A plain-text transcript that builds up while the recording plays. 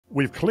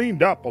We've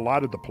cleaned up a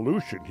lot of the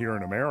pollution here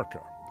in America,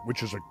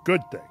 which is a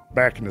good thing.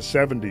 Back in the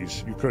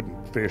 70s, you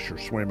couldn't fish or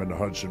swim in the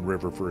Hudson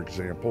River, for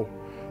example.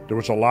 There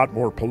was a lot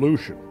more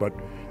pollution, but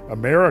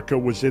America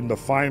was in the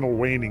final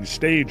waning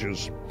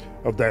stages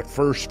of that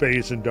first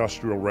phase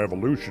industrial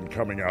revolution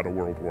coming out of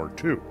World War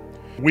II.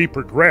 We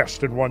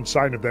progressed, and one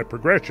sign of that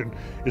progression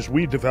is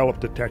we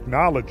developed the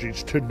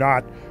technologies to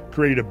not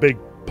create a big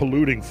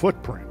polluting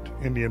footprint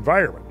in the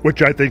environment,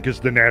 which I think is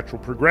the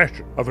natural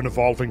progression of an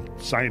evolving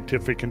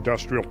scientific,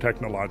 industrial,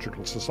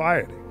 technological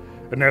society.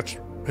 And that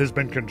has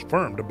been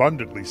confirmed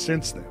abundantly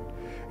since then.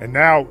 And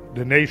now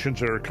the nations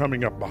that are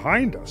coming up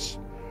behind us,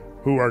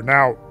 who are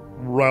now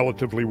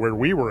relatively where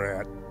we were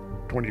at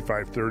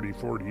 25, 30,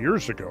 40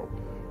 years ago,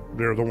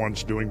 they're the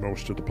ones doing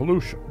most of the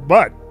pollution.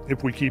 But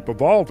if we keep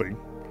evolving,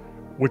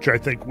 which I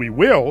think we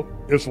will,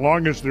 as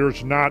long as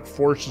there's not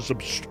forces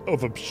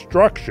of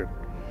obstruction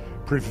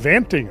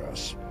preventing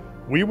us,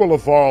 we will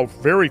evolve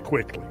very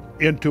quickly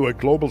into a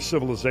global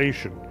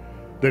civilization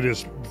that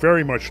is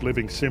very much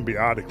living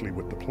symbiotically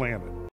with the planet.